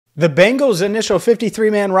The Bengals' initial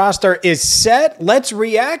 53-man roster is set. Let's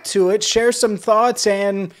react to it, share some thoughts,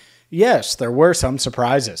 and yes, there were some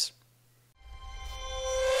surprises.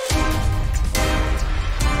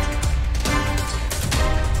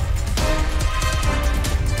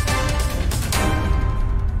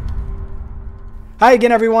 Hi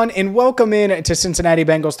again, everyone, and welcome in to Cincinnati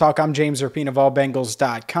Bengals Talk. I'm James Rapien of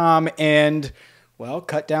allbengals.com, and well,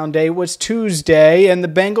 cutdown day was Tuesday, and the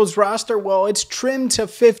Bengals roster, well, it's trimmed to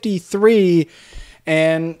 53,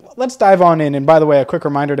 and let's dive on in. And by the way, a quick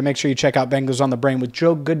reminder to make sure you check out Bengals on the Brain with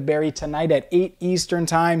Joe Goodberry tonight at 8 Eastern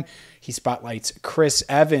Time. He spotlights Chris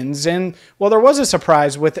Evans, and well, there was a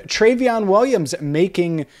surprise with Trayveon Williams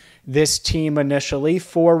making this team initially.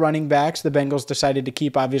 4 running backs. The Bengals decided to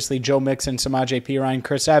keep, obviously, Joe Mixon, Samaje Perine,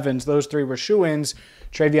 Chris Evans. Those 3 were shoo-ins.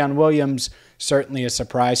 Trayveon Williams, certainly a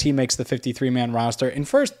surprise. He makes the 53-man roster. And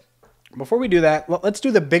first, before we do that, let's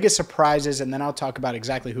do the biggest surprises, and then I'll talk about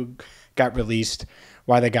exactly who got released,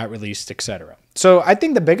 why they got released, etc. So I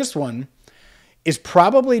think the biggest one is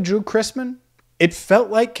probably Drue Chrisman. It felt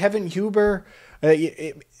like Kevin Huber,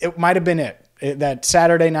 it might have been it. That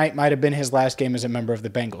Saturday night might have been his last game as a member of the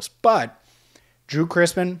Bengals. But Drue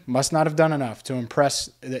Chrisman must not have done enough to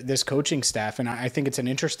impress this coaching staff, and I think it's an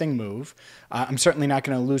interesting move. I'm certainly not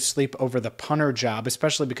going to lose sleep over the punter job,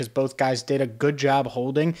 especially because both guys did a good job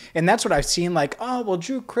holding. And that's what I've seen, like, oh, well,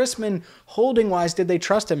 Drue Chrisman, holding-wise, did they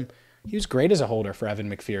trust him? He was great as a holder for Evan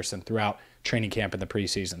McPherson throughout training camp in the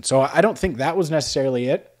preseason. So I don't think that was necessarily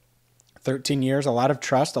it. 13 years, a lot of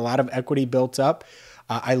trust, a lot of equity built up.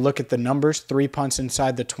 I look at the numbers, 3 punts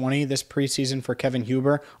inside the 20 this preseason for Kevin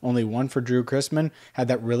Huber, only 1 for Drue Chrisman, had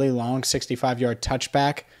that really long 65-yard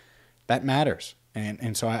touchback. That matters.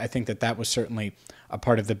 And so I think that was certainly a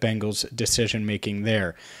part of the Bengals' decision-making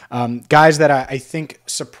there. Guys that I think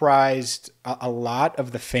surprised a lot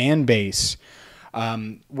of the fan base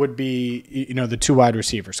would be, the 2 wide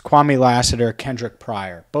receivers, Kwamie Lassiter, Kendric,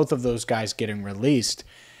 Pryor, both of those guys getting released.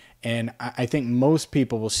 And I think most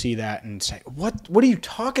people will see that and say, what are you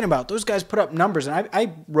talking about? Those guys put up numbers. And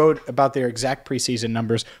I wrote about their exact preseason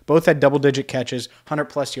numbers. Both had double-digit catches,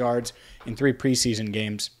 100-plus yards in 3 preseason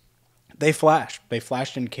games. They flashed. They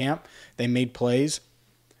flashed in camp. They made plays.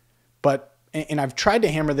 And I've tried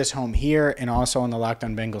to hammer this home here and also on the Locked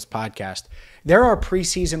On Bengals podcast. There are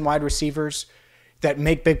preseason wide receivers that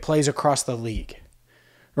make big plays across the league,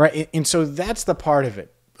 right? And so that's the part of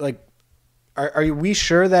it. Like, Are we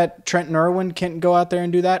sure that Trenton Irwin can't go out there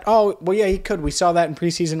and do that? Oh, well, yeah, he could. We saw that in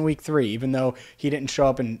preseason week 3, even though he didn't show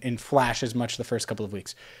up and flash as much the first couple of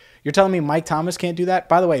weeks. You're telling me Mike Thomas can't do that?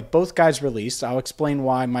 By the way, both guys released. I'll explain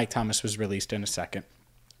why Mike Thomas was released in a second.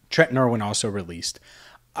 Trenton Irwin also released.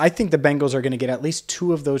 I think the Bengals are going to get at least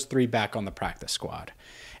 2 of those 3 back on the practice squad.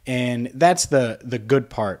 And that's the good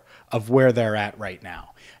part of where they're at right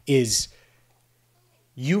now, is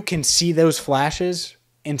you can see those flashes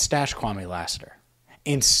and stash Kwamie Lassiter,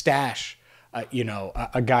 and stash,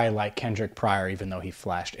 a guy like Kendric Pryor, even though he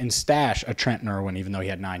flashed, and stash a Trenton Irwin, even though he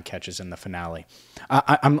had 9 catches in the finale.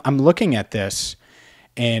 I'm looking at this,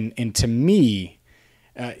 and to me,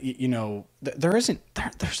 there's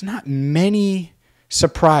not many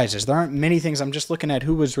surprises. There aren't many things. I'm just looking at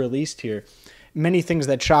who was released here. Many things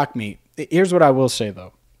that shock me. Here's what I will say,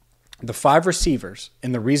 though. The 5 receivers,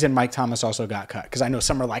 and the reason Mike Thomas also got cut, because I know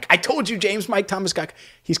some are like, I told you, James, Mike Thomas got cut.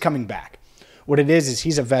 He's coming back. What it is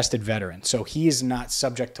he's a vested veteran, so he is not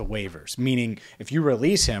subject to waivers, meaning if you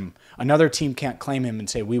release him, another team can't claim him and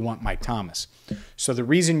say, we want Mike Thomas. So the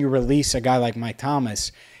reason you release a guy like Mike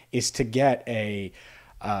Thomas is to get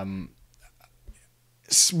one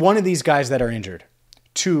of these guys that are injured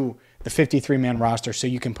to the 53-man roster so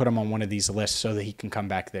you can put him on one of these lists so that he can come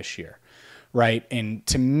back this year. Right. And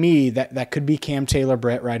to me, that could be Cam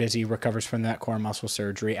Taylor-Britt, right, as he recovers from that core muscle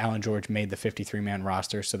surgery. Allen George made the 53-man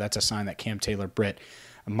roster, so that's a sign that Cam Taylor-Britt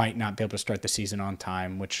might not be able to start the season on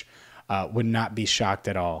time, which would not be shocked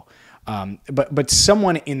at all. But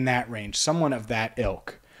someone in that range, someone of that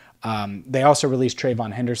ilk. They also released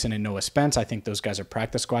Trayvon Henderson and Noah Spence. I think those guys are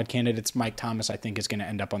practice squad candidates. Mike Thomas, I think, is going to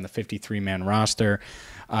end up on the 53-man roster.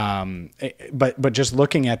 But just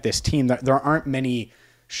looking at this team, there aren't many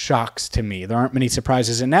shocks to me. There aren't many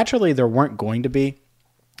surprises, and naturally there weren't going to be.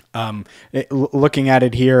 Looking at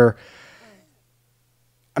it here,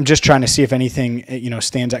 I'm just trying to see if anything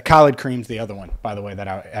stands out. Khalid Kareem's the other one, by the way, that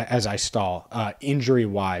as I stall.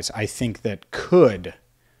 Injury-wise, I think that could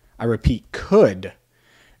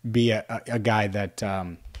be a guy that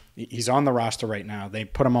he's on the roster right now. They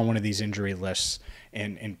put him on one of these injury lists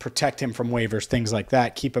and protect him from waivers, things like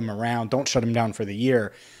that. Keep him around. Don't shut him down for the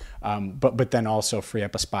year. but then also free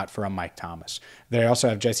up a spot for a Mike Thomas. They also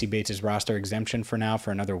have Jesse Bates' roster exemption for now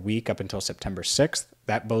for another week up until September 6th.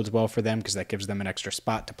 That bodes well for them because that gives them an extra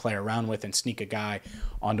spot to play around with and sneak a guy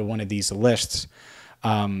onto one of these lists.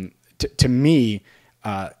 To me,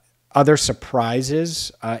 other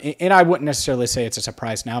surprises, and I wouldn't necessarily say it's a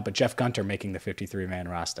surprise now, but Jeff Gunter making the 53-man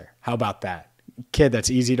roster. How about that? Kid that's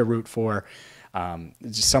easy to root for.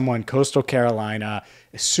 Just someone, Coastal Carolina,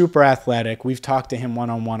 super athletic. We've talked to him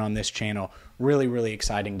one-on-one on this channel. Really, really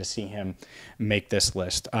exciting to see him make this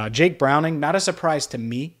list. Jake Browning, not a surprise to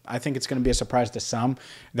me. I think it's going to be a surprise to some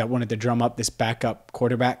that wanted to drum up this backup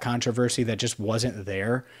quarterback controversy that just wasn't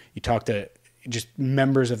there. You talk to just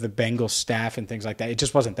members of the Bengals staff and things like that. It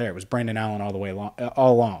just wasn't there. It was Brandon Allen all the way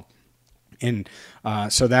all along. And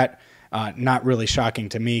so that not really shocking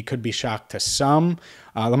to me. Could be shocked to some.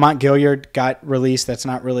 Lamont Gilliard got released. That's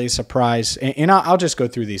not really a surprise. And I'll just go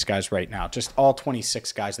through these guys right now. Just all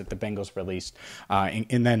 26 guys that the Bengals released.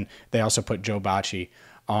 And then they also put Joe Bacci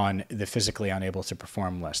on the physically unable to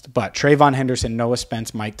perform list. But Trayvon Henderson, Noah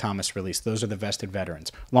Spence, Mike Thomas released. Those are the vested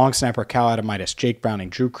veterans. Long snapper Cal Adamitis, Jake Browning,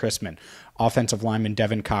 Drue Chrisman, offensive lineman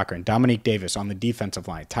Devin Cochran, Dominique Davis on the defensive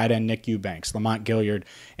line, tight end Nick Eubanks, Lamont Gilliard,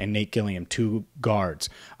 and Nate Gilliam, 2 guards.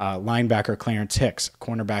 Linebacker Clarence Hicks,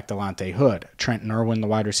 cornerback Delonte Hood, Trenton Irwin, the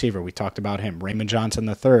wide receiver. We talked about him. Raymond Johnson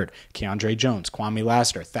III, Keandre Jones, Kwamie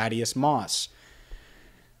Lassiter, Thaddeus Moss,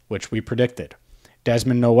 which we predicted.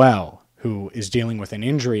 Desmond Noel, who is dealing with an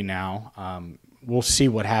injury now. We'll see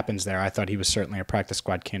what happens there. I thought he was certainly a practice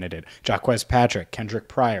squad candidate. Jaquez Patrick, Kendric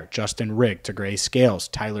Pryor, Justin Rigg, Tegray Scales,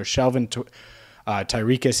 Tyler Shelvin,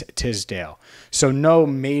 Tyrekus Tisdale. So no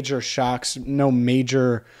major shocks, no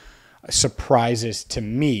major surprises to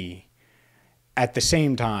me. At the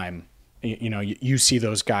same time, you see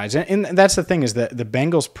those guys. And that's the thing is that the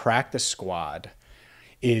Bengals practice squad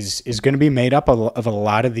is going to be made up of a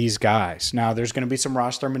lot of these guys. Now, there's going to be some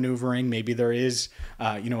roster maneuvering. Maybe there is,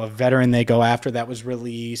 a veteran they go after that was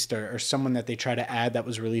released or someone that they try to add that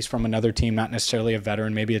was released from another team, not necessarily a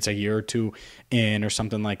veteran. Maybe it's a year or two in or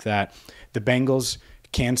something like that. The Bengals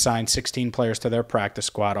can sign 16 players to their practice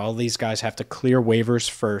squad. All these guys have to clear waivers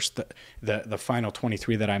first, the final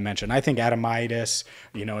 23 that I mentioned. I think Adamitis,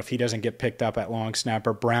 if he doesn't get picked up at long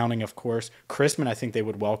snapper, Browning, of course. Chrisman, I think they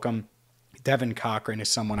would welcome. Devin Cochran is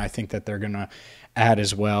someone I think that they're going to add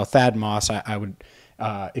as well. Thad Moss, I would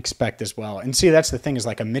expect as well. And see, that's the thing is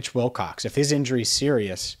like a Mitch Wilcox. If his injury is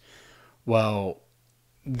serious, well,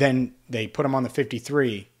 then they put him on the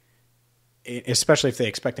 53, especially if they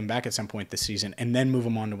expect him back at some point this season, and then move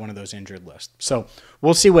him on to one of those injured lists. So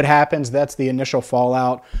we'll see what happens. That's the initial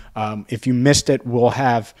fallout. If you missed it, we'll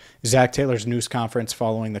have Zach Taylor's news conference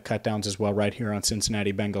following the cutdowns as well right here on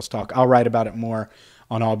Cincinnati Bengals Talk. I'll write about it more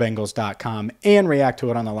on allbengals.com and react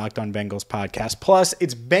to it on the Locked On Bengals podcast. Plus,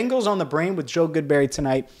 it's Bengals on the Brain with Joe Goodberry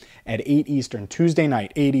tonight at 8 Eastern, Tuesday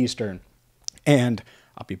night, 8 Eastern. And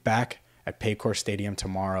I'll be back at Paycor Stadium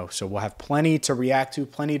tomorrow. So we'll have plenty to react to,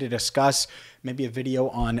 plenty to discuss, maybe a video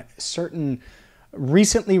on certain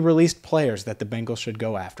recently released players that the Bengals should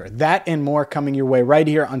go after. That and more coming your way right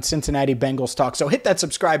here on Cincinnati Bengals Talk. So hit that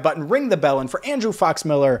subscribe button, ring the bell, and for Andrew Fox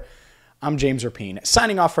Miller, I'm James Rapien,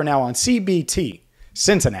 signing off for now on CBT,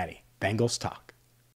 Cincinnati Bengals Talk.